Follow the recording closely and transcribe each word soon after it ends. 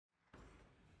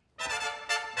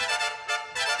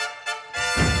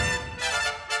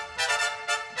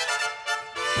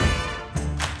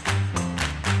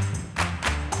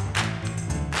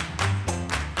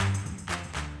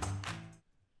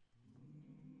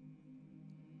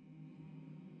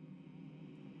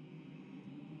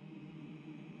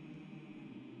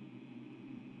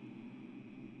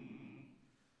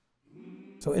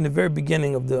So in the very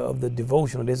beginning of the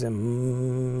devotional, they say,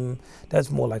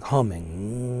 that's more like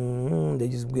humming. They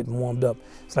just get warmed up.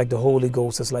 It's like the Holy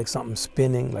Ghost. It's like something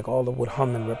spinning, like all of what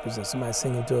humming represents. Somebody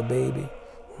singing to a baby.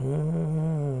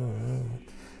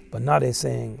 But now they're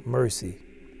saying mercy,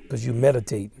 because you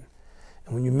meditate.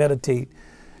 And when you meditate,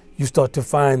 you start to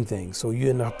find things. So you're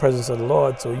in the presence of the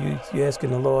Lord. So you're asking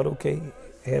the Lord, okay,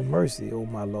 have mercy, oh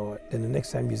my Lord. Then the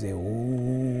next time you say,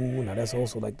 ooh, now that's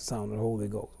also like the sound of the Holy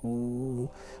Ghost. Ooh,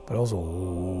 but also,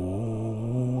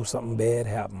 ooh, something bad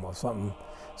happened or something.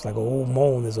 It's like an old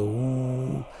moan, there's a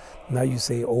ooh. Now you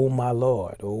say, oh my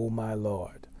Lord, oh my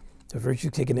Lord. So first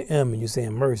you're taking the M and you're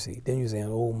saying mercy. Then you're saying,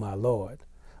 oh my Lord,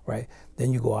 right?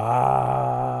 Then you go,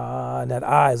 ah, and that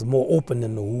I is more open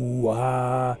than the ooh,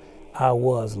 ah, I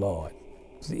was Lord.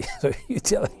 See, so you're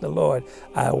telling the Lord,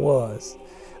 I was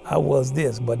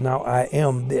this, but now I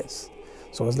am this.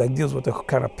 So it's like deals with the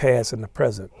kind of past and the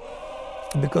present.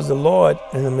 Because the Lord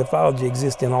and the mythology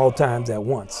exist in all times at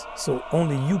once. So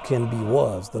only you can be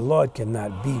was. The Lord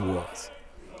cannot be was.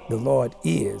 The Lord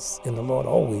is, and the Lord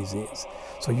always is.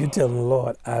 So you're telling the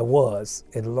Lord, I was,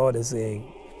 and the Lord is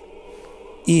saying,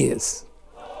 is.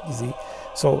 You see?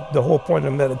 So the whole point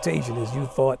of meditation is you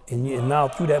thought, and now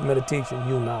through that meditation,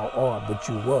 you now are, but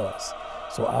you was.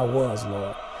 So I was,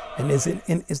 Lord. And it's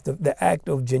the act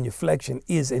of genuflection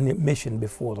is an admission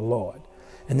before the Lord.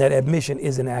 And that admission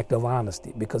is an act of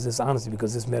honesty, because it's honesty,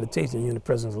 because it's meditation. You're in the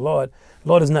presence of the Lord. The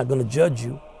Lord is not going to judge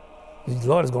you. The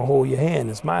Lord is going to hold your hand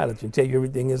and smile at you and tell you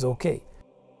everything is okay.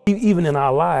 Even in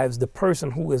our lives, the person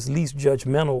who is least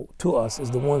judgmental to us is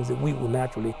the ones that we will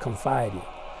naturally confide in.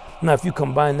 Now, if you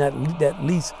combine that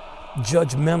least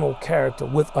judgmental character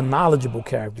with a knowledgeable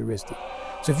characteristic,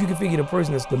 so if you can figure the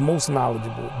person that's the most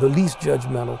knowledgeable, the least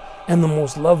judgmental, and the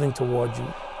most loving toward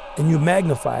you, and you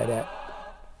magnify that,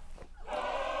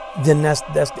 then that's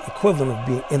the equivalent of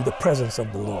being in the presence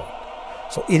of the Lord.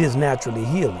 So it is naturally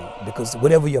healing, because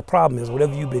whatever your problem is,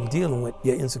 whatever you've been dealing with,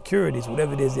 your insecurities,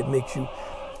 whatever it is that makes you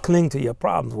cling to your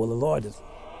problems, well, the Lord is,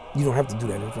 you don't have to do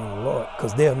that in front of the Lord,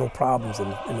 because there are no problems in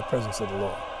the presence of the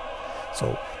Lord.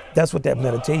 So that's what that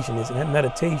meditation is, and that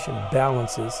meditation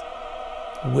balances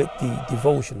with the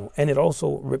devotional, and it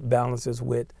also balances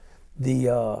with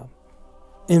the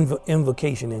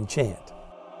invocation and chant.